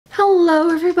Hello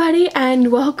everybody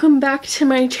and welcome back to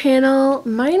my channel.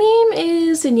 My name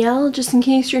is Danielle, just in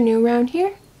case you're new around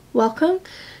here. Welcome.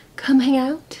 Come hang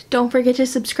out. Don't forget to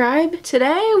subscribe.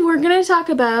 Today we're going to talk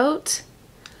about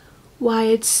why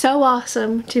it's so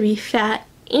awesome to be fat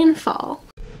in fall.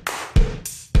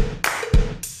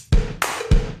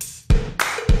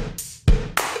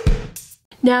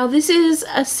 Now this is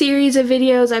a series of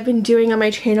videos I've been doing on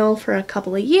my channel for a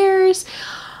couple of years.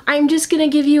 I'm just gonna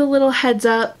give you a little heads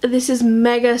up. This is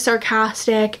mega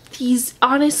sarcastic. These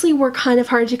honestly were kind of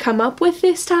hard to come up with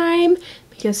this time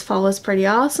because fall is pretty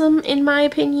awesome in my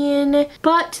opinion.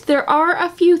 But there are a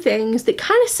few things that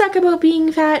kind of suck about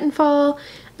being fat in fall,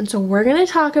 and so we're gonna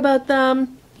talk about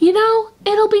them. You know,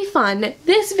 it'll be fun.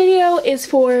 This video is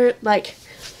for like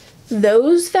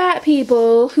those fat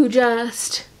people who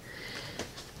just,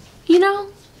 you know,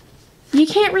 you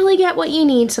can't really get what you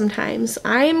need sometimes.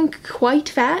 I'm quite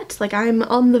fat, like I'm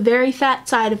on the very fat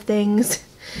side of things,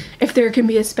 if there can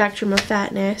be a spectrum of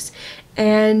fatness,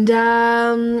 and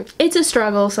it's a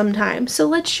struggle sometimes. So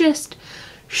let's just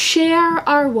share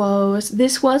our woes.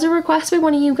 This was a request by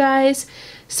one of you guys,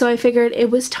 so I figured it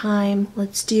was time.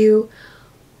 Let's do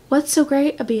what's so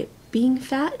great about being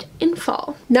fat in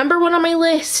fall. Number one on my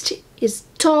list is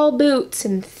tall boots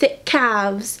and thick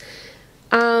calves.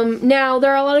 Now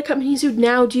there are a lot of companies who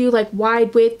now do like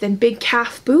wide width and big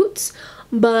calf boots,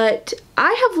 but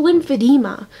I have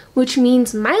lymphedema, which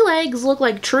means my legs look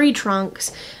like tree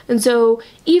trunks, and so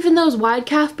even those wide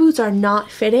calf boots are not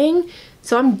fitting,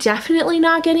 so I'm definitely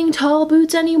not getting tall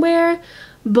boots anywhere.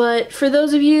 But for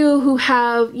those of you who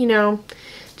have, you know,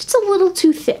 just a little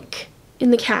too thick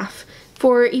in the calf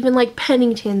for even like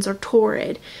Penningtons or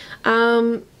Torrid,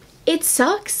 it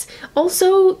sucks.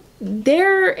 Also,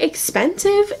 they're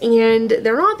expensive and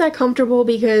they're not that comfortable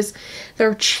because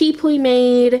they're cheaply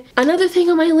made. Another thing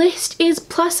on my list is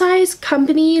plus size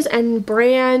companies and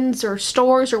brands or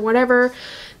stores or whatever.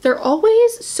 They're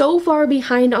always so far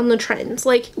behind on the trends.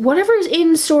 Like whatever's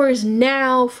in stores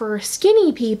now for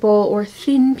skinny people or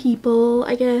thin people,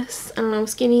 I guess. I don't know,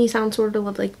 skinny sounds sort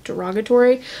of like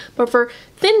derogatory, but for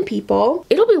thin people,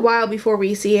 it'll be a while before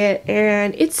we see it,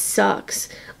 and it sucks.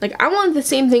 Like I want the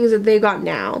same things that they got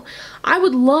now. I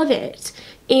would love it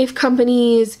if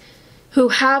companies who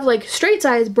have like straight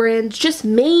size brands just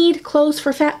made clothes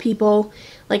for fat people,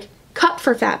 like cut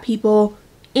for fat people,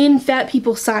 in fat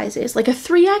people sizes. Like a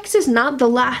 3X is not the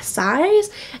last size,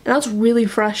 and that's really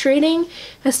frustrating,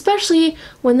 especially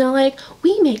when they're like,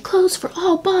 we make clothes for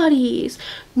all bodies.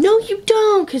 No you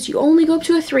don't, because you only go up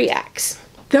to a 3X.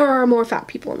 There are more fat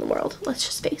people in the world, let's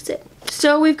just face it.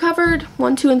 So we've covered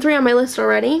 1, 2, and 3 on my list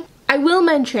already. I will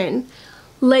mention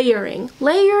layering.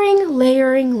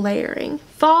 Layering.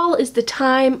 Fall is the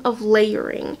time of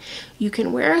layering. You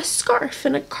can wear a scarf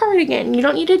and a cardigan. You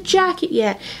don't need a jacket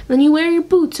yet. And then you wear your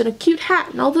boots and a cute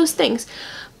hat and all those things.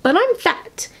 But I'm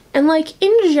fat. And like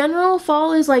in general,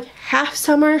 fall is like half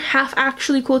summer, half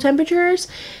actually cool temperatures.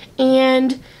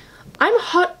 And I'm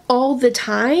hot all the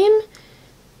time,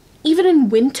 even in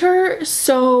winter,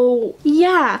 so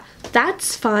yeah,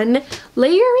 that's fun.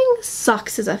 Layering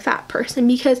sucks as a fat person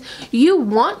because you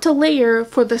want to layer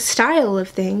for the style of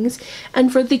things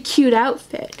and for the cute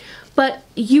outfit, but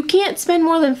you can't spend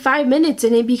more than 5 minutes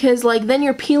in it because like then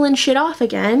you're peeling shit off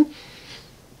again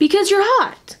because you're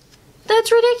hot.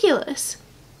 That's ridiculous.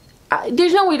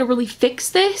 There's no way to really fix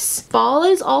this. Fall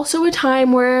is also a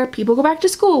time where people go back to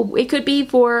school. It could be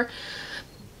for,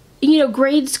 you know,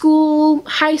 grade school,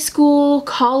 high school,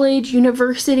 college,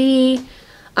 university,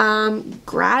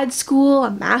 grad school, a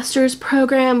master's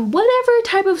program, whatever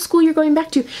type of school you're going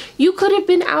back to. You could have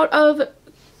been out of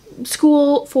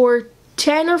school for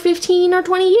 10 or 15 or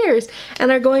 20 years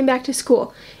and are going back to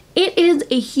school. It is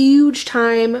a huge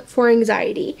time for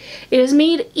anxiety. It is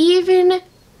made even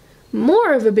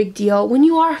more of a big deal when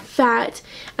you are fat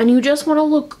and you just want to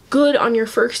look good on your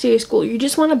first day of school. You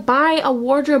just want to buy a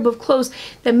wardrobe of clothes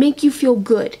that make you feel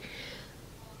good,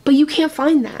 but you can't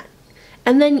find that.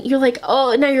 And then you're like,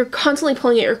 oh, now you're constantly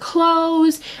pulling at your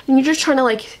clothes and you're just trying to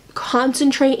like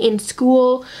concentrate in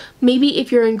school. Maybe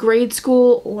if you're in grade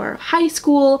school or high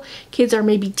school, kids are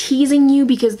maybe teasing you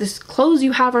because the clothes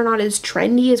you have are not as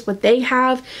trendy as what they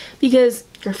have because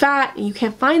you're fat and you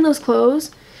can't find those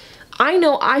clothes. I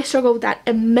know I struggled with that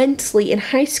immensely in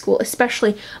high school,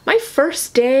 especially my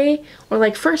first day or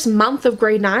like first month of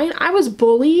grade 9. I was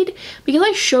bullied because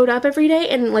I showed up every day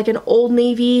in like an Old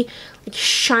Navy, like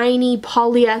shiny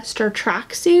polyester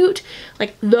tracksuit,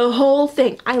 like the whole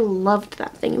thing. I loved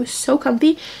that thing. It was so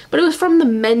comfy, but it was from the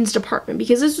men's department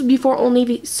because this was before Old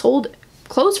Navy sold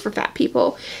clothes for fat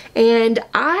people, and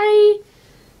I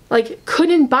like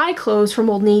couldn't buy clothes from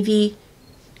Old Navy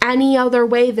any other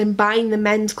way than buying the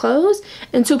men's clothes.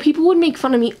 And so people would make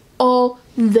fun of me all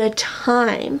the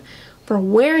time for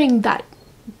wearing that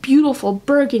beautiful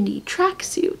burgundy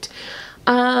tracksuit.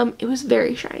 It was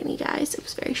very shiny, guys. It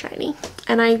was very shiny.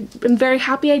 And I am very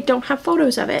happy I don't have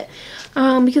photos of it,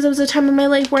 because it was a time in my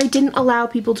life where I didn't allow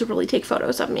people to really take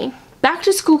photos of me. Back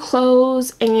to school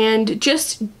clothes and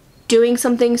just doing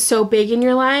something so big in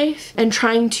your life and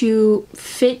trying to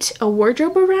fit a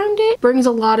wardrobe around it brings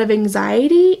a lot of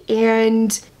anxiety,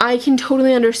 and I can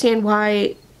totally understand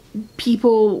why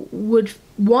people would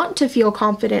want to feel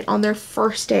confident on their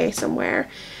first day somewhere,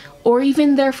 or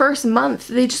even their first month.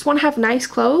 They just want to have nice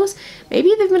clothes.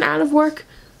 Maybe they've been out of work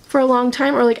for a long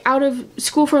time, or like out of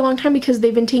school for a long time because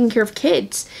they've been taking care of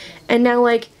kids, and now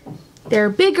like they're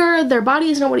bigger, their body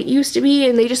is not what it used to be,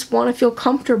 and they just want to feel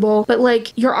comfortable. But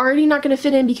like, you're already not going to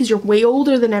fit in because you're way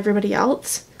older than everybody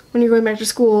else when you're going back to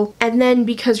school, and then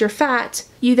because you're fat,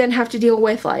 you then have to deal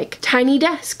with like tiny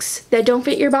desks that don't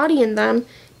fit your body in them,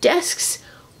 desks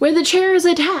where the chair is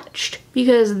attached,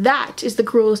 because that is the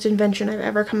cruelest invention I've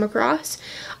ever come across.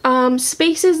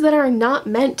 Spaces that are not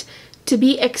meant to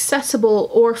be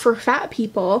accessible or for fat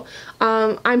people.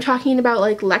 I'm talking about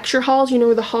like lecture halls, you know,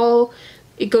 where the hall,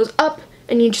 it goes up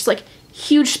and you just like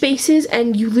huge spaces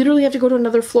and you literally have to go to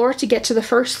another floor to get to the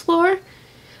first floor.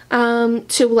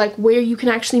 To like where you can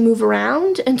actually move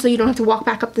around, and so you don't have to walk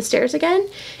back up the stairs again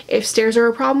if stairs are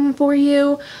a problem for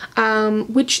you,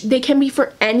 which they can be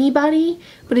for anybody,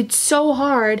 but it's so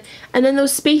hard. And then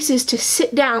those spaces to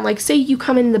sit down, like say you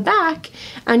come in the back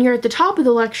and you're at the top of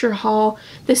the lecture hall,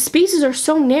 the spaces are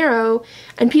so narrow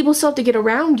and people still have to get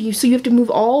around you, so you have to move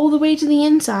all the way to the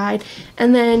inside,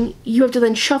 and then you have to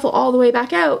then shuffle all the way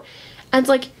back out, and it's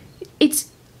like, it's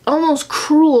almost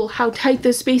cruel how tight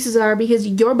those spaces are, because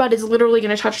your butt is literally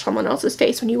going to touch someone else's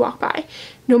face when you walk by,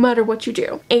 no matter what you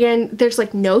do. And there's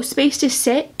like no space to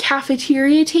sit.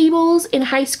 Cafeteria tables in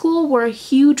high school were a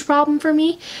huge problem for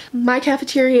me. My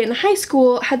cafeteria in high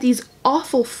school had these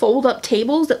awful fold-up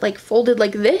tables that like folded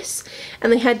like this,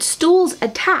 and they had stools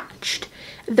attached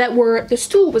that were, the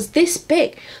stool was this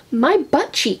big. My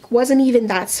butt cheek wasn't even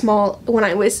that small when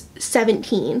I was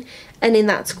 17 and in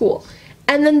that school.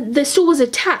 And then the stool was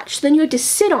attached, then you had to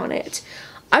sit on it.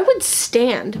 I would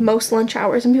stand most lunch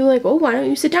hours and people were like, oh, why don't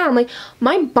you sit down? I'm like,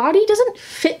 my body doesn't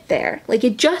fit there. Like,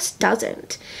 it just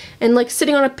doesn't. And like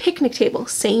sitting on a picnic table,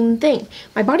 same thing.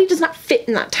 My body does not fit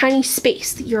in that tiny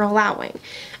space that you're allowing.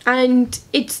 And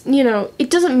it's, you know, it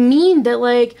doesn't mean that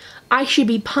like I should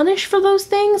be punished for those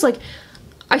things. Like,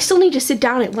 I still need to sit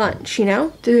down at lunch, you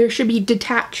know? There should be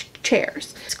detached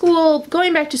chairs. School,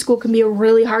 going back to school can be a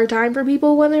really hard time for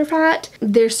people when they're fat.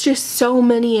 There's just so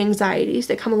many anxieties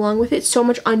that come along with it, so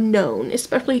much unknown,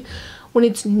 especially when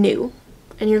it's new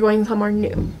and you're going somewhere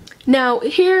new. Now,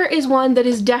 here is one that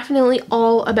is definitely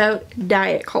all about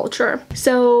diet culture.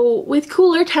 So with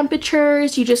cooler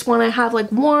temperatures, you just want to have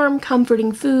like warm,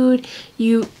 comforting food.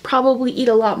 You probably eat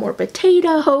a lot more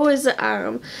potatoes,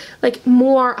 like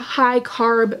more high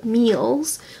carb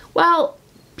meals. Well,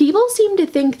 people seem to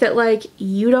think that like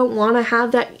you don't want to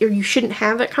have that, or you shouldn't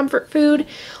have that comfort food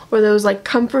or those like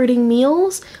comforting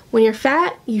meals. When you're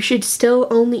fat, you should still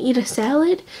only eat a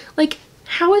salad. Like,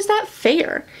 how is that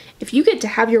fair? If you get to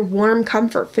have your warm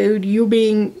comfort food, you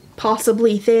being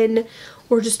possibly thin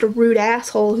or just a rude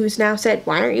asshole who's now said,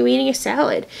 why aren't you eating a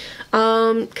salad?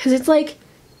 Because it's like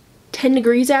 10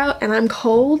 degrees out and I'm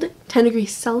cold, 10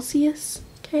 degrees Celsius,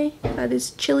 okay? That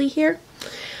is chilly here.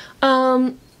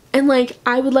 And like,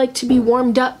 I would like to be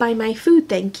warmed up by my food,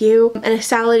 thank you. And a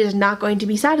salad is not going to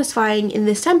be satisfying in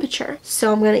this temperature.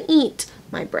 So I'm gonna eat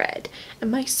my bread and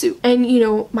my soup and, you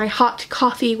know, my hot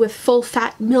coffee with full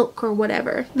fat milk or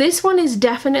whatever. This one is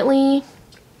definitely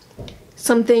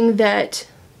something that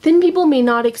thin people may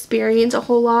not experience a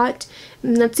whole lot,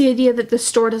 and that's the idea that the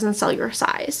store doesn't sell your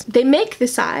size. They make the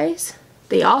size,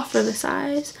 they offer the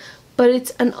size, but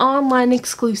it's an online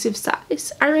exclusive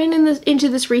size. I ran into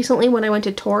this recently when I went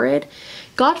to Torrid.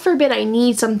 God forbid I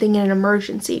need something in an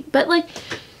emergency, but like,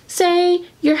 say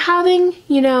you're having,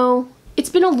 you know, it's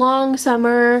been a long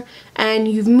summer and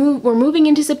we're moving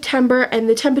into September and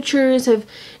the temperatures have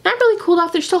not really cooled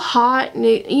off. They're still hot, and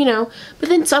you know, but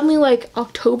then suddenly like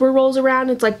October rolls around,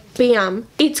 it's like bam,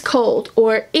 it's cold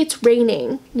or it's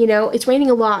raining, you know, it's raining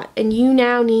a lot and you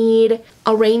now need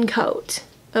a raincoat.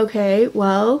 Okay,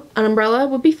 well, an umbrella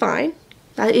would be fine.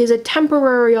 That is a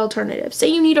temporary alternative. Say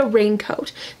you need a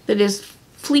raincoat that is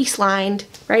fleece lined,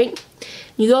 right?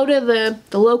 You go to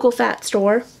the local fat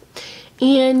store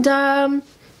and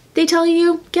they tell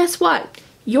you, guess what?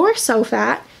 You're so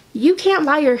fat, you can't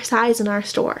buy your size in our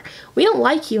store. We don't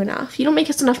like you enough. You don't make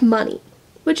us enough money.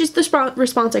 which is the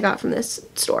response I got from this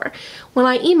store when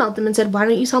I emailed them and said, why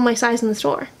don't you sell my size in the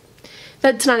store?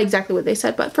 That's not exactly what they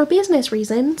said, but for business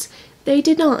reasons, they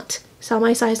did not sell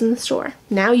my size in the store.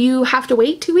 Now you have to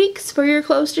wait 2 weeks for your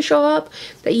clothes to show up,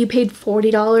 that you paid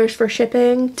 $40 for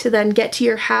shipping to then get to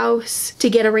your house to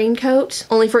get a raincoat,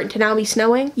 only for it to now be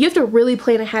snowing. You have to really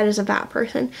plan ahead as a fat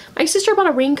person. My sister bought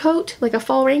a raincoat, like a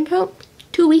fall raincoat,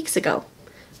 2 weeks ago,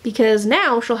 because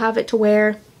now she'll have it to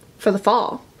wear for the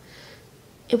fall.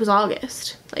 It was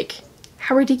August. Like,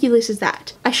 how ridiculous is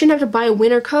that? I shouldn't have to buy a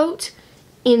winter coat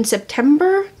in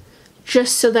September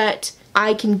just so that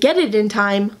I can get it in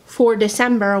time for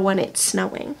December when it's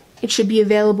snowing. It should be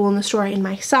available in the store in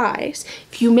my size.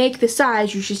 If you make the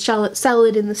size, you should sell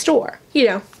it in the store. You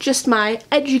know, just my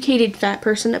educated fat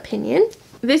person opinion.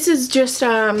 This is just,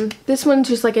 this one's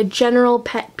just like a general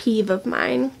pet peeve of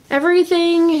mine.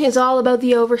 Everything is all about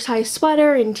the oversized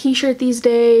sweater and t-shirt these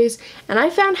days, and I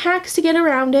found hacks to get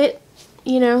around it.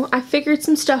 You know, I figured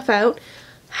some stuff out.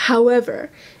 However,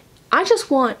 I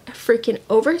just want a freaking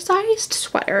oversized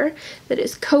sweater that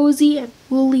is cozy and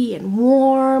woolly and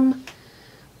warm.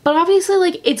 But obviously,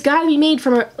 like, it's gotta be made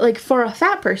from for a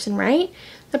fat person, right?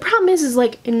 The problem is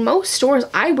like, in most stores,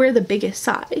 I wear the biggest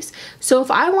size. So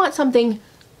if I want something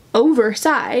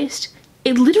oversized,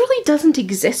 it literally doesn't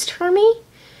exist for me.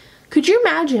 Could you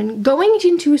imagine going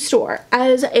into a store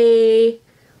as a,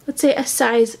 let's say, a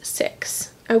size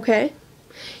 6, okay?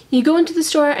 You go into the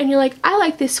store and you're like, I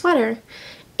like this sweater.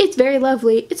 It's very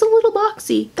lovely. It's a little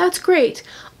boxy. That's great.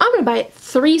 I'm gonna buy it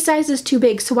 3 sizes too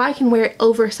big so I can wear it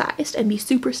oversized and be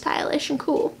super stylish and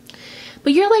cool.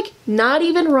 But you're like not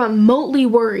even remotely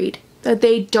worried that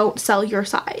they don't sell your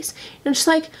size. You're just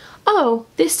like, oh,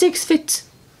 this 6 fits,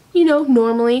 you know,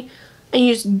 normally. And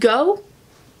you just go,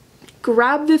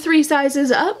 grab the 3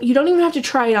 sizes up. You don't even have to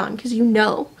try it on because you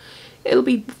know it'll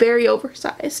be very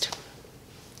oversized.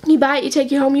 You buy it, you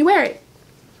take it home, you wear it.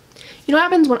 You know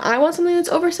what happens when I want something that's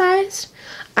oversized?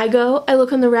 I go, I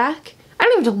look on the rack. I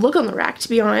don't even have to look on the rack, to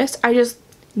be honest. I just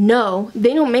know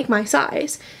they don't make my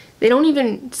size. They don't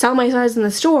even sell my size in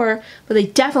the store, but they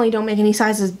definitely don't make any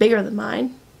sizes bigger than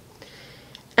mine.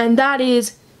 And that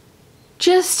is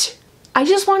just, I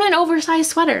just want an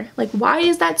oversized sweater. Like, why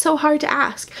is that so hard to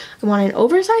ask? I want an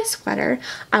oversized sweater.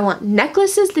 I want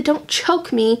necklaces that don't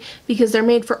choke me because they're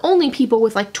made for only people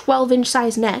with like 12-inch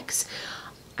size necks.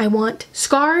 I want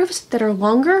scarves that are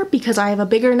longer because I have a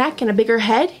bigger neck and a bigger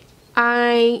head.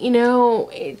 You know,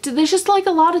 there's just like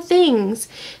a lot of things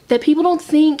that people don't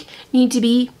think need to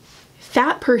be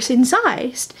fat person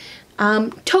sized.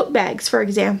 Tote bags, for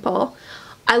example.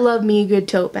 I love me a good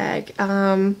tote bag.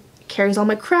 It carries all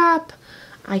my crap.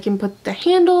 I can put the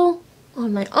handle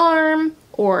on my arm,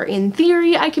 or in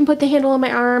theory I can put the handle on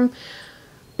my arm.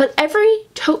 But every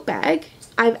tote bag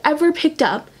I've ever picked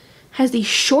up has these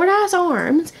short ass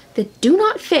arms that do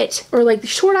not fit, or like the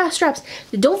short ass straps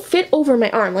that don't fit over my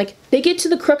arm. Like, they get to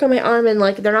the crook of my arm and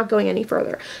like they're not going any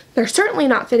further. They're certainly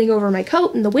not fitting over my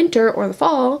coat in the winter or the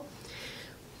fall.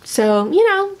 So, you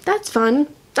know, that's fun.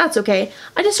 That's okay.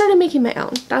 I just started making my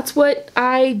own. That's what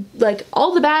I like.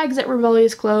 All the bags at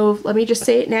Rebellious Clove, let me just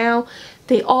say it now,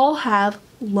 they all have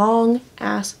long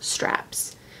ass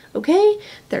straps. Okay?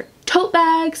 They're tote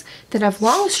bags that have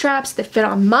long straps that fit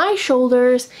on my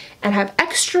shoulders and have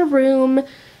extra room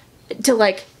to,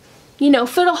 like, you know,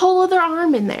 fit a whole other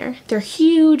arm in there. They're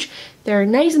huge, they're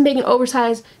nice and big and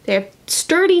oversized, they have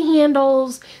sturdy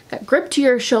handles that grip to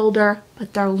your shoulder,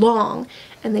 but they're long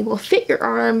and they will fit your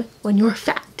arm when you're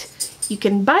fat. You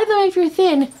can buy them if you're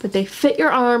thin, but they fit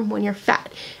your arm when you're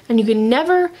fat. And you can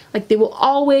never, like, they will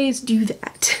always do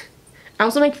that. I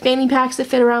also make fanny packs that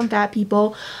fit around fat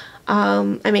people.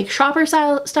 I make shopper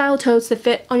style totes that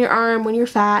fit on your arm when you're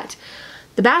fat.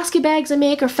 The basket bags I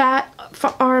make are fat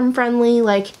arm friendly.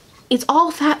 Like, it's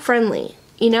all fat friendly,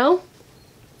 you know?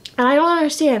 And I don't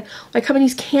understand why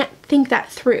companies can't think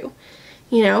that through.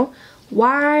 You know,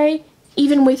 why,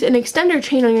 even with an extender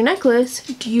chain on your necklace,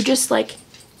 do you just like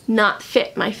not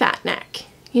fit my fat neck,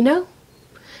 you know?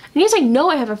 And yes, I know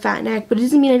I have a fat neck, but it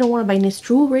doesn't mean I don't want to buy nice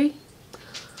jewelry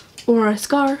or a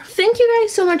scarf. Thank you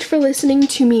guys so much for listening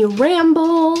to me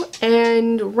ramble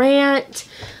and rant.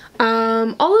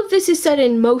 All of this is said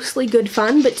in mostly good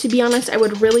fun, but to be honest, I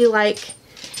would really like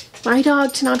my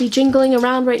dog to not be jingling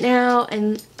around right now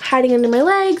and hiding under my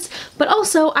legs, but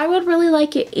also I would really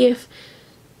like it if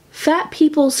fat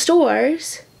people's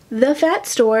stores, the fat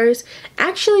stores,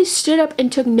 actually stood up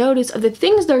and took notice of the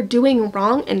things they're doing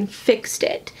wrong and fixed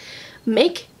it.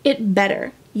 Make it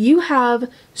better. You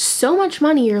have so much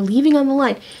money you're leaving on the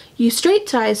line. You straight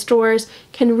size stores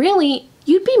can really,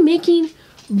 you'd be making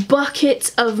buckets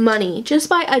of money just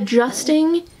by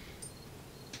adjusting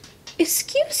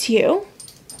excuse you,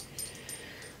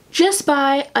 just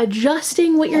by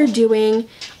adjusting what you're doing,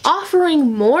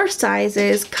 offering more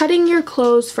sizes, cutting your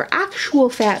clothes for actual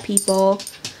fat people,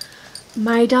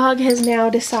 my dog has now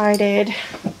decided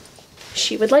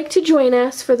she would like to join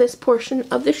us for this portion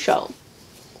of the show.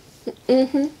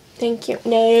 Thank you.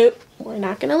 No, we're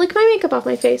not gonna lick my makeup off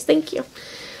my face. Thank you.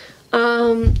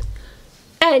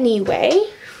 Anyway,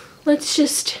 let's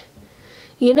just,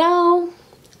 you know,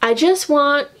 I just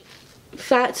want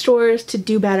fat stores to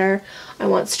do better. I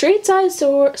want straight size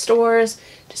stores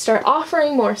to start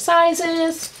offering more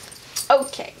sizes.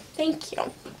 Okay, thank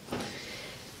you.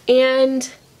 And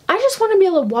I just want to be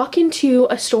able to walk into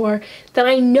a store that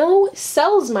I know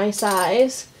sells my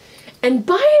size and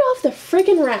buy it off the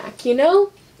friggin' rack, you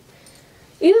know?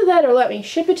 Either that or let me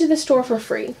ship it to the store for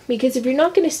free. Because if you're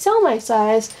not going to sell my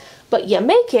size, but you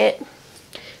make it,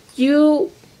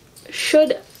 you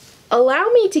should allow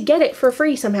me to get it for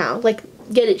free somehow. Like,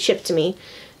 get it shipped to me,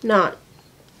 not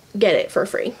get it for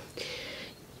free.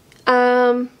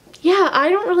 Yeah, I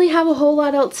don't really have a whole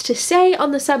lot else to say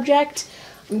on the subject.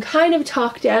 I'm kind of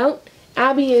talked out.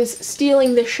 Abby is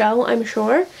stealing the show, I'm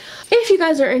sure. If you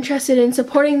guys are interested in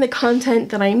supporting the content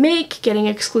that I make, getting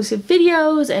exclusive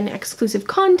videos and exclusive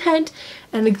content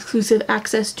and exclusive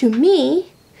access to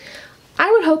me,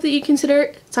 I would hope that you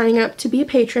consider signing up to be a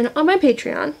patron on my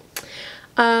Patreon.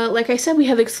 Like I said, we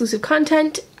have exclusive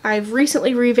content. I've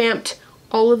recently revamped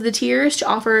all of the tiers to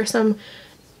offer some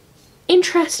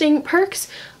interesting perks,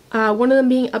 one of them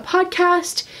being a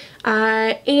podcast,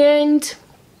 and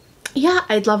yeah,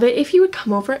 I'd love it if you would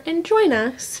come over and join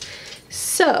us.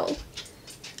 So,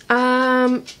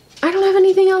 I don't have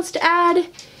anything else to add.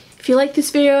 If you like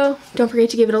this video, don't forget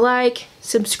to give it a like,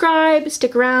 subscribe,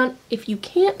 stick around. If you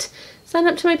can't sign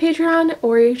up to my Patreon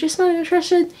or you're just not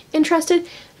interested,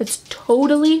 that's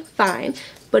totally fine.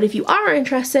 But if you are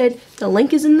interested, the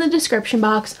link is in the description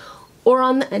box or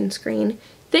on the end screen.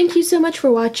 Thank you so much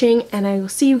for watching, and I will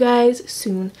see you guys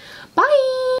soon.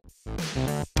 Bye!